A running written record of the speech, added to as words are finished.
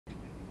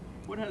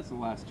What has the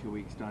last 2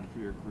 weeks done for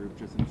your group,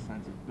 just in the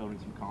sense of building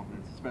some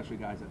confidence, especially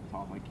guys at the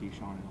top like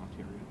Keyshawn in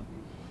Ontario?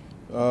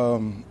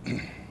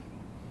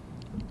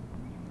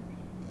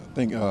 I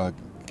think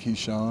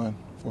Keyshawn,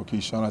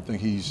 I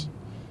think he's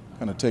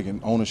kind of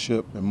taking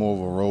ownership and more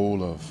of a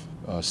role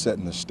of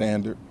setting the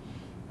standard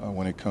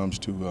when it comes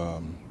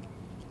to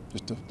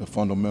just the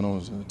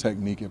fundamentals and the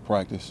technique at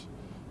practice,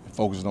 and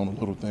focusing on the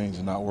little things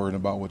and not worrying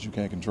about what you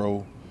can't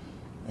control.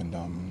 And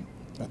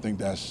I think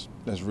that's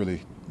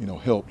really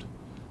helped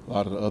a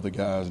lot of the other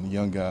guys and the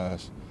young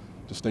guys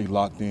to stay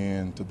locked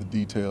in to the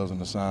details and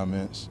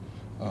assignments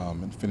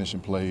and finishing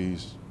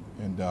plays.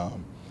 And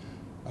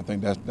I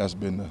think that's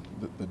been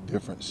the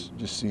difference,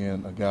 just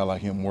seeing a guy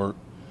like him work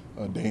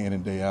day in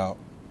and day out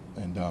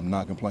and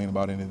not complaining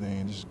about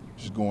anything,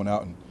 just going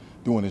out and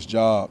doing his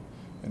job.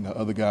 And the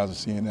other guys are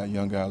seeing that,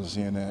 young guys are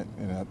seeing that,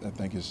 and I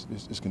think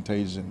it's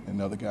contagious, and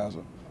the other guys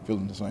are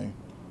feeling the same.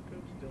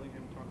 Coach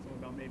Dillingham talked some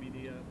about maybe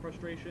the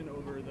frustration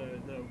over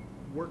the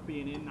work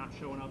being in, not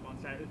showing up on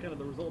Saturday, kind of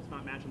the results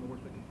not matching the work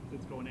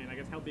that's going in. I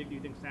guess how big do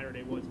you think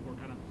Saturday was for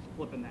kind of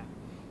flipping that?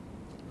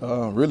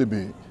 Really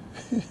big.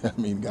 I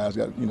mean, guys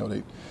got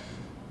they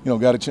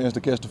got a chance to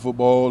catch the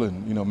football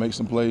and make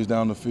some plays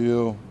down the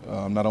field.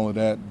 Not only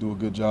that, do a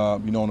good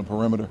job on the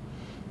perimeter.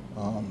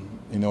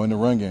 In the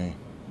run game,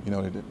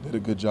 they did a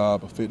good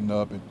job of fitting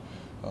up and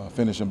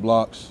finishing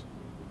blocks.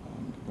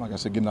 Like I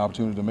said, getting the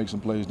opportunity to make some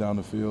plays down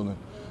the field, and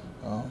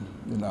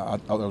I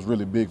thought that was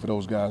really big for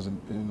those guys, and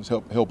it was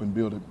helping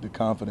build the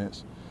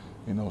confidence.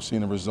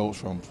 Seeing the results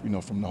from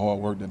the hard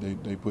work that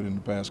they put in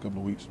the past couple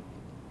of weeks.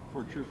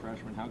 For a true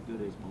freshman, how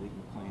good is Malik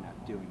McClain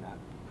at doing that,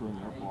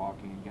 perimeter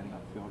blocking and getting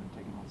upfield and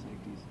taking on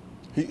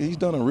safeties? He's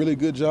done a really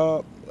good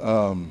job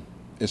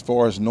as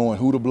far as knowing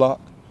who to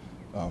block,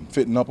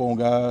 fitting up on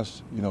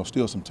guys.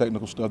 Still some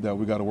technical stuff that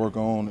we got to work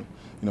on.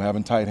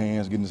 Having tight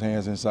hands, getting his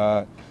hands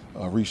inside,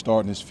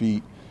 restarting his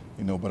feet.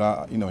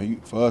 But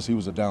for us, he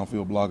was a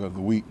downfield blocker of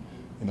the week.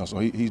 So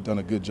he's done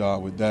a good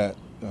job with that,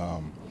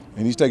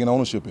 and he's taking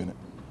ownership in it.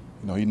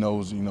 He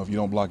knows if you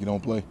don't block, you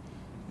don't play.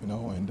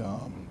 And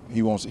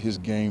he wants his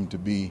game to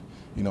be,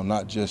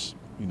 not just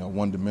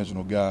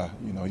one-dimensional guy.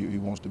 He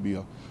wants to be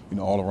a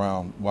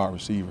all-around wide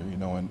receiver.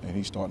 And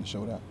he's starting to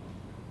show that.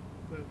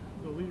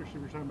 The leadership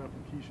you're talking about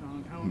from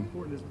Keyshawn, how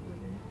important is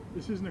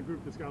this? Isn't a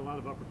group that's got a lot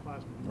of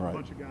upperclassmen, right. A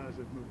bunch of guys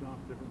that moved on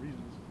for different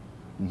reasons.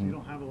 So you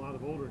don't have a lot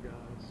of older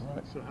guys.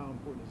 Right. So how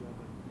important is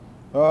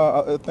that?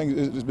 I think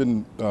it's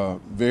been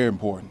very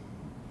important.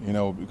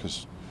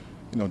 Because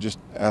just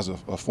as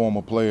a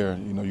former player,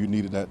 you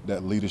needed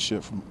that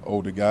leadership from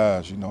older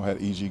guys.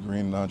 Had E.G.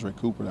 Green and Andre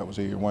Cooper that was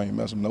here, Wayne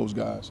Messam, those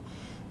guys.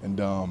 And,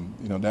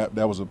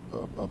 that was a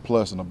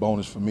plus and a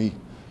bonus for me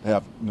to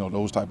have,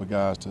 those type of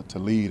guys to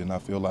lead. And I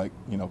feel like,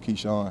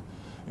 Keyshawn,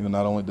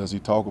 not only does he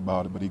talk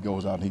about it, but he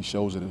goes out and he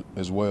shows it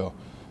as well.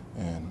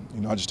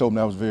 And, I just told him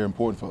that was very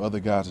important for other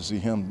guys to see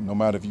him, no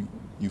matter if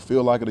you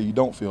feel like it or you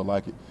don't feel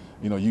like it.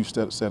 You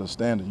set a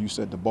standard, you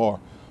set the bar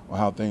on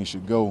how things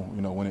should go,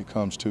 when it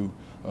comes to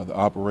the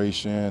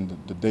operation,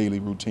 the daily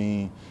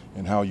routine,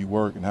 and how you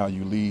work and how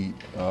you lead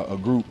a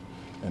group.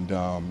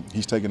 And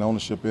he's taking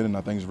ownership in it, and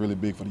I think it's really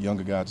big for the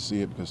younger guys to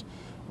see it, because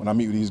when I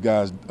meet with these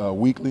guys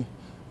weekly,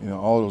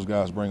 all those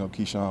guys bring up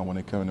Keyshawn when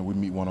they come in and we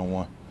meet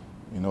one-on-one.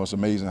 It's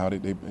amazing how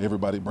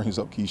everybody brings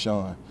up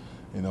Keyshawn,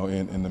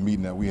 in the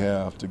meeting that we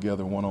have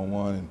together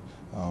one-on-one,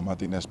 and I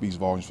think that speaks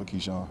volumes for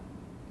Keyshawn.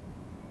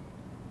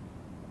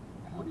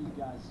 How do you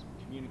guys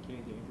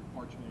communicate the Andrew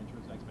Parchment in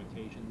terms of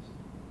expectations?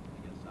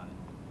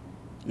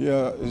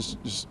 Yeah, it's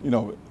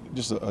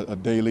just a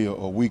daily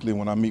or weekly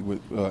when I meet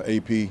with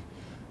AP.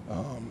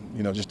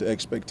 Just the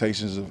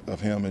expectations of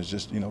him is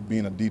just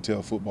being a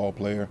detailed football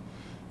player,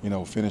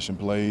 finishing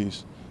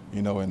plays,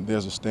 and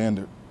there's a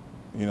standard,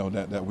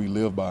 that we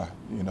live by,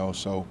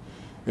 So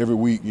every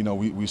week,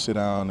 we sit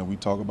down and we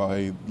talk about,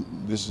 hey,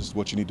 this is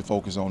what you need to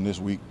focus on this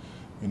week.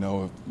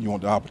 If you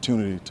want the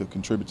opportunity to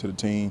contribute to the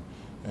team,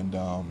 and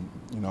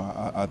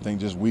I think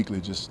just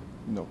weekly,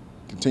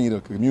 continue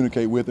to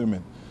communicate with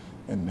him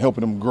and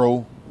helping him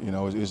grow.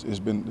 It's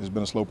been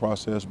a slow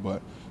process,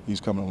 but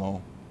he's coming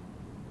along.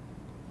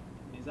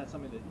 Is that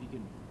something that he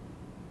can,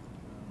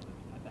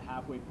 at the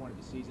halfway point of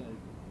the season,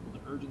 will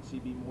the urgency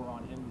be more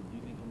on him? Do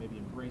you think he'll maybe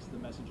embrace the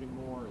messaging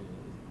more? Is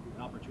it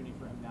an opportunity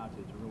for him now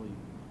to really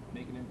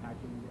make an impact?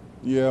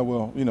 Yeah,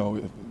 well,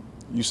 if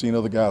you've seen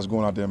other guys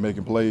going out there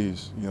making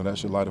plays, that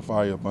should light a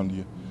fire up under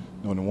you,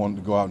 and wanting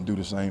to go out and do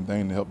the same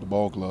thing to help the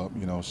ball club,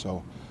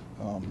 so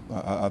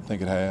I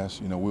think it has.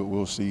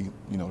 We'll see,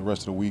 the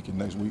rest of the week and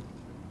next week.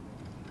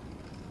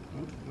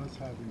 Does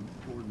having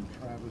Jordan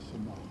Travis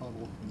in the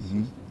huddle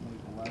consistently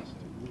the last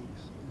 2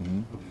 weeks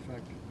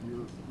affect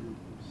your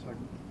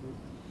segment group?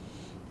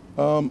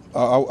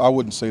 I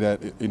wouldn't say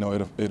that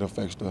it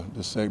affects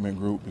the segment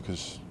group,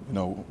 because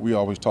we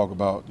always talk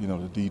about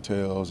the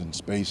details and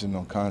spacing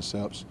on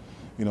concepts,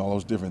 all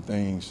those different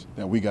things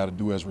that we got to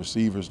do as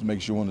receivers to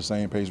make sure we're on the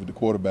same page with the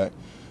quarterback.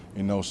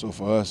 So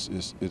for us,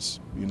 it's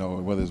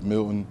whether it's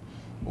Milton,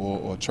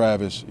 or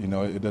Travis, you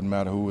know, it doesn't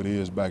matter who it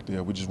is back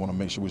there. We just want to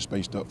make sure we're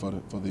spaced up for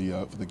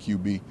the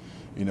QB,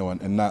 you know,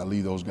 and not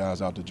leave those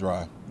guys out to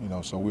dry, you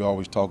know. So we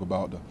always talk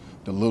about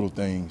the little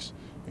things,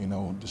 you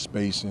know, the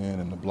spacing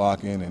and the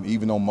blocking and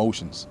even on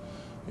motions,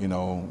 you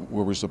know,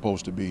 where we're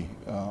supposed to be.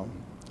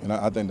 And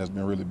I think that's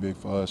been really big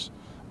for us,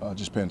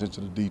 just paying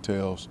attention to the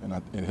details,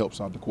 and it helps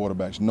out the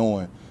quarterbacks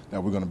knowing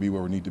that we're going to be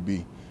where we need to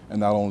be, and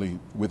not only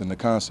within the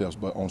concepts,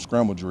 but on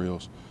scramble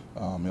drills.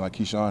 Like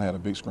Keyshawn had a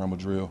big scramble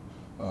drill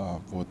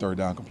for a third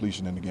down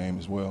completion in the game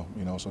as well,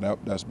 you know, so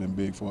that's been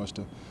big for us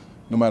to,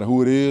 no matter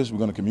who it is, we're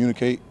going to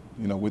communicate,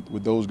 you know,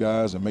 with those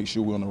guys and make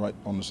sure we're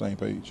on the same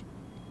page.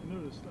 I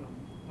noticed,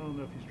 I don't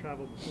know if he's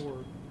traveled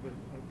before, but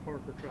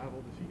Parker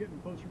traveled. Is he getting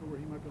closer to where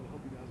he might be able to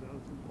help you guys out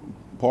at some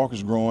point?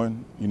 Parker's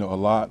growing, you know, a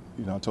lot.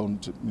 You know, I told him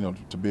to, you know,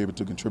 to be able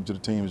to contribute to the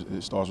team,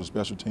 it starts with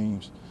special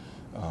teams.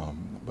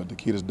 But the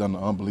kid has done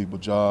an unbelievable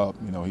job.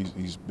 You know,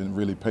 he's been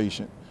really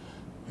patient.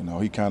 You know,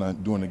 he kind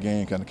of, during the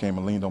game, kind of came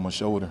and leaned on my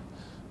shoulder.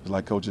 It's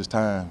like, Coach, it's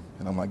time.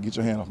 And I'm like, get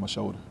your hand off my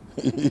shoulder.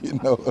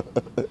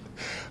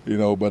 you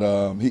know,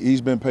 but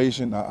he's been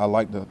patient. I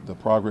like the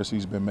progress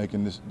he's been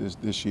making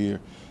this year.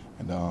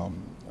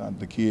 And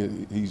the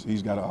kid,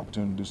 he's got an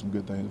opportunity to do some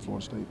good things at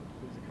Florida State.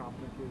 He's a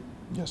confident kid.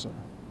 Yes, sir.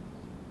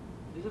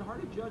 Is it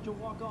hard to judge a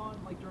walk-on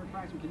like during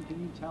practice?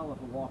 Can you tell if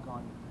a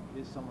walk-on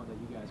is someone that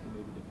you guys can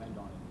maybe depend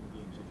on in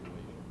a game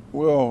situation?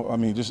 Well, I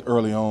mean, just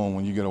early on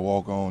when you get a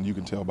walk-on, you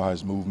can tell by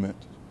his movement,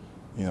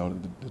 you know,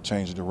 the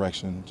change of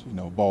direction, you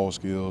know, ball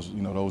skills,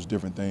 you know, those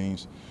different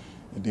things.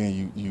 And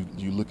then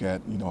you look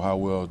at, you know, how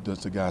well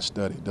does the guy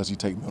study? Does he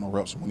take mental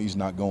reps when he's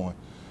not going?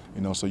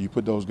 You know, so you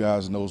put those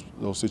guys in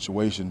those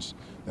situations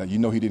that you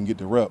know he didn't get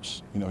the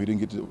reps. You know, he didn't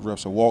get the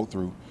reps of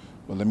walkthrough,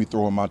 but let me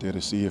throw him out there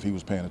to see if he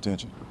was paying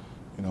attention.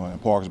 You know,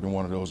 and Parker's been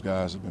one of those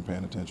guys that's been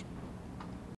paying attention.